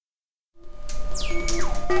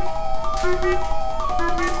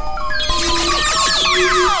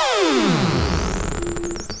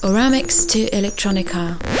Oramics to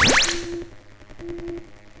Electronica.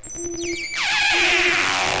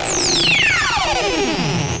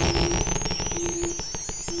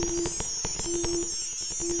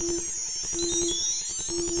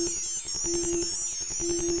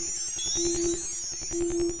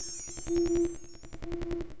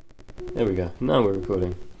 There we go, now we're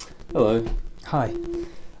recording. Hello. Hi.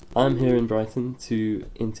 I'm here in Brighton to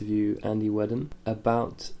interview Andy Wheddon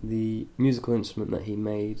about the musical instrument that he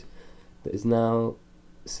made that is now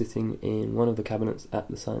sitting in one of the cabinets at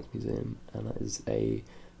the Science Museum, and that is a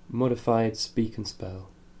modified speak and spell.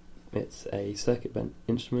 It's a circuit bent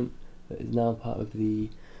instrument that is now part of the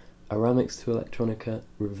Oramics to Electronica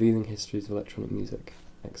Revealing Histories of Electronic Music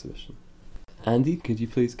exhibition. Andy, could you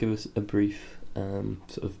please give us a brief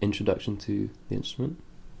sort of introduction to the instrument?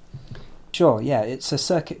 Sure, yeah, it's a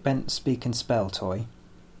circuit bent speak and spell toy,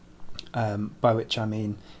 by which I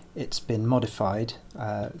mean it's been modified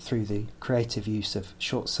through the creative use of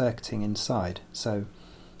short-circuiting inside. So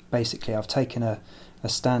basically I've taken a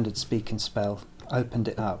standard speak and spell, opened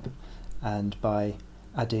it up, and by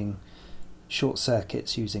adding short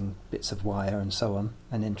circuits using bits of wire and so on,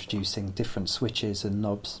 and introducing different switches and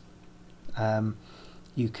knobs,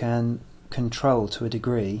 you can control to a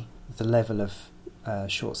degree the level of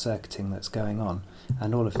short-circuiting that's going on,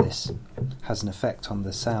 and all of this has an effect on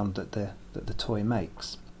the sound that the toy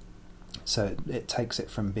makes. So it takes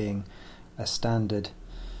it from being a standard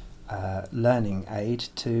learning aid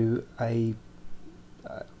to a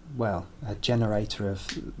generator of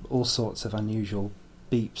all sorts of unusual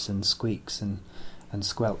beeps and squeaks and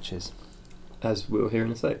squelches. As we'll hear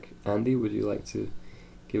in a sec. Andy, would you like to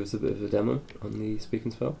give us a bit of a demo on the speak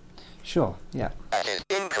and spell? Sure, yeah. That is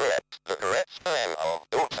incorrect. The correct spell of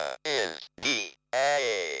daughter is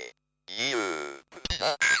D-A-U.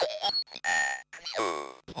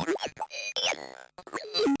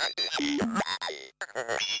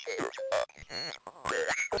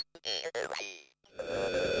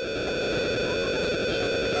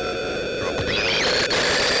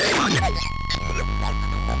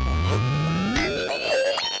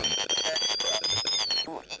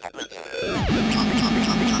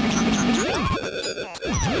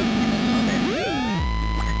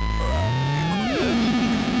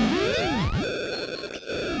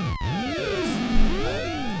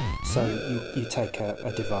 So you take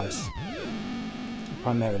a device,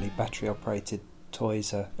 primarily battery operated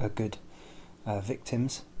toys are good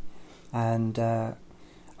victims, and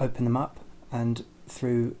open them up, and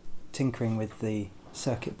through tinkering with the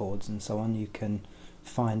circuit boards and so on, you can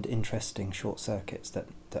find interesting short circuits that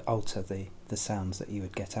alter the sounds that you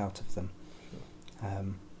would get out of them.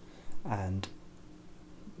 And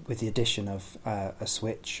with the addition of a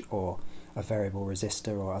switch or a variable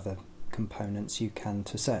resistor or other components, you can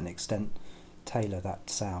to a certain extent tailor that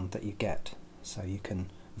sound that you get, so you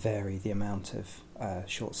can vary the amount of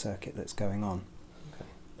short circuit that's going on.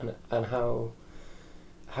 Okay. And how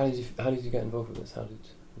did you get involved with this? How did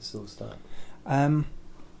this all start?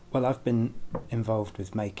 Well, I've been involved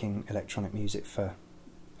with making electronic music for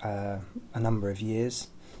a number of years,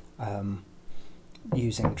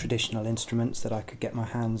 using traditional instruments that I could get my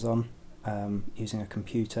hands on, using a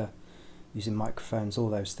computer, using microphones, all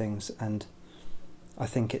those things, and I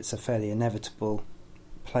think it's a fairly inevitable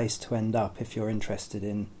place to end up if you're interested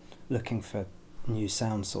in looking for new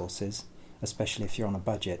sound sources, especially if you're on a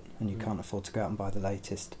budget and you can't afford to go out and buy the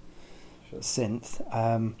latest synth,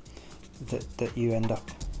 that you end up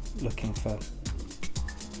looking for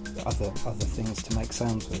other things to make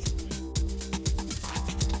sounds with.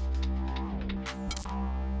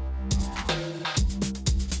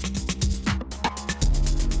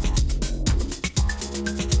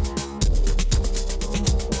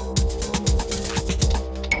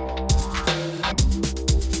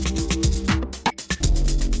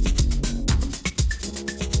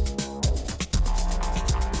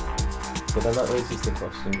 But then that raises the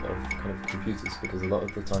question of kind of computers, because a lot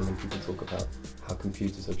of the time when people talk about how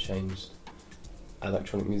computers have changed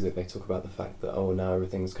electronic music, they talk about the fact that now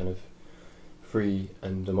everything's kind of free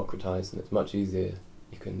and democratized, and it's much easier.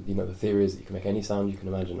 You can, the theory is that you can make any sound you can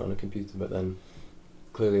imagine on a computer, but then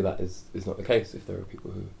clearly that is not the case if there are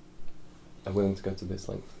people who are willing to go to this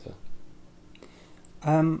length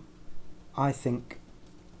to... I think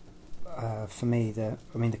for me, the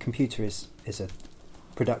computer is a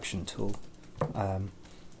production tool,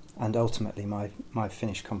 and ultimately my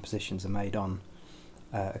finished compositions are made on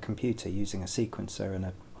a computer using a sequencer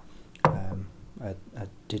and a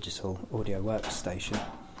digital audio workstation.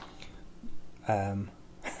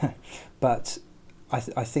 But I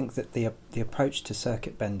think that the approach to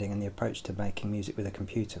circuit bending and the approach to making music with a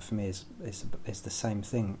computer for me is the same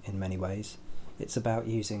thing in many ways. It's about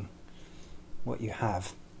using what you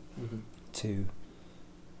have to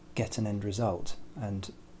get an end result,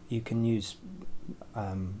 and you can use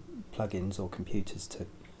plugins or computers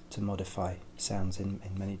to modify sounds in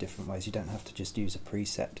many different ways. You don't have to just use a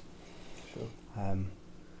preset. Sure.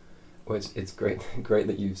 Well, it's great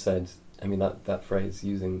that you've said. I mean that phrase,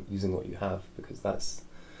 using what you have, because that's,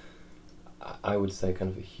 I would say,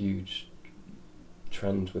 kind of a huge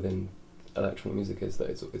trend within electronic music, is that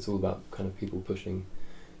it's all about kind of people pushing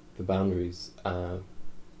the boundaries,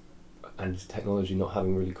 and technology not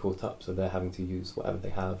having really caught up, so they're having to use whatever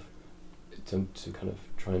they have to kind of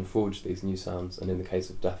try and forge these new sounds. And in the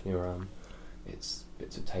case of Daphne Oram, it's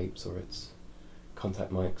bits of tapes, or it's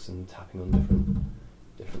contact mics and tapping on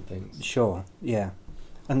different things. Sure, yeah.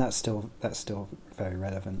 And that's still very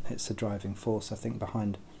relevant. It's a driving force, I think,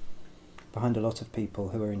 behind a lot of people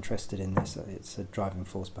who are interested in this. It's a driving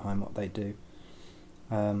force behind what they do.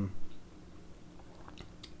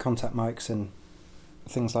 Contact mics and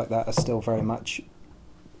things like that are still very much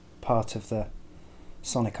part of the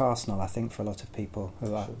sonic arsenal, I think, for a lot of people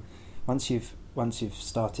who are. Sure. Once you've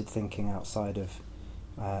started thinking outside of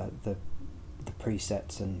the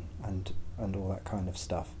presets and all that kind of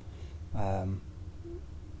stuff,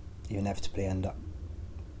 you inevitably end up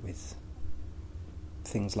with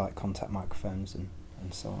things like contact microphones and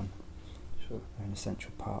so on. Sure. They're an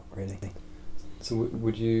essential part, really. So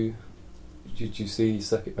would you see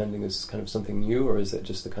circuit bending as kind of something new, or is it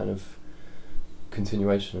just a kind of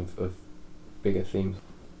continuation of bigger themes?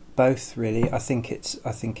 Both, really. I think it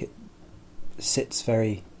sits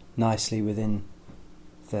very nicely within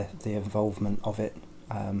the involvement of it.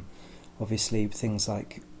 Obviously, things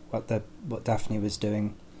like what Daphne was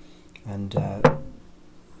doing, and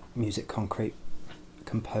Music Concrete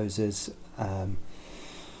composers,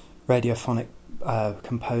 radiophonic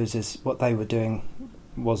composers, what they were doing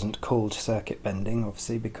wasn't called circuit bending,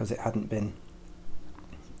 obviously, because it hadn't been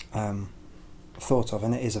thought of,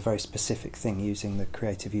 and it is a very specific thing, using the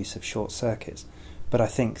creative use of short circuits. But I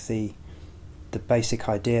think the basic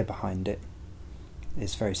idea behind it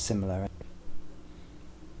is very similar.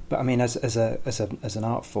 But I mean, as an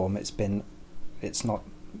art form, it's not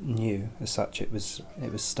new as such. It was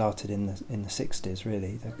started in the 60s,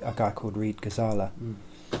 really. A guy called Reed Ghazala.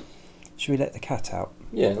 Should we let the cat out?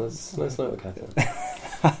 Yeah, let's let the cat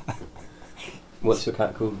out. What's your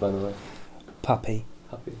cat called, by the way? Puppy.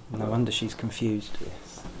 Puppy. No wonder she's confused.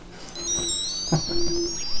 Yes.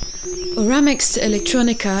 Oramics to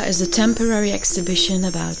Electronica is a temporary exhibition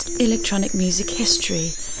about electronic music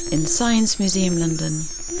history in Science Museum London,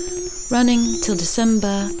 running till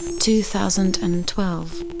December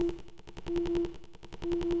 2012.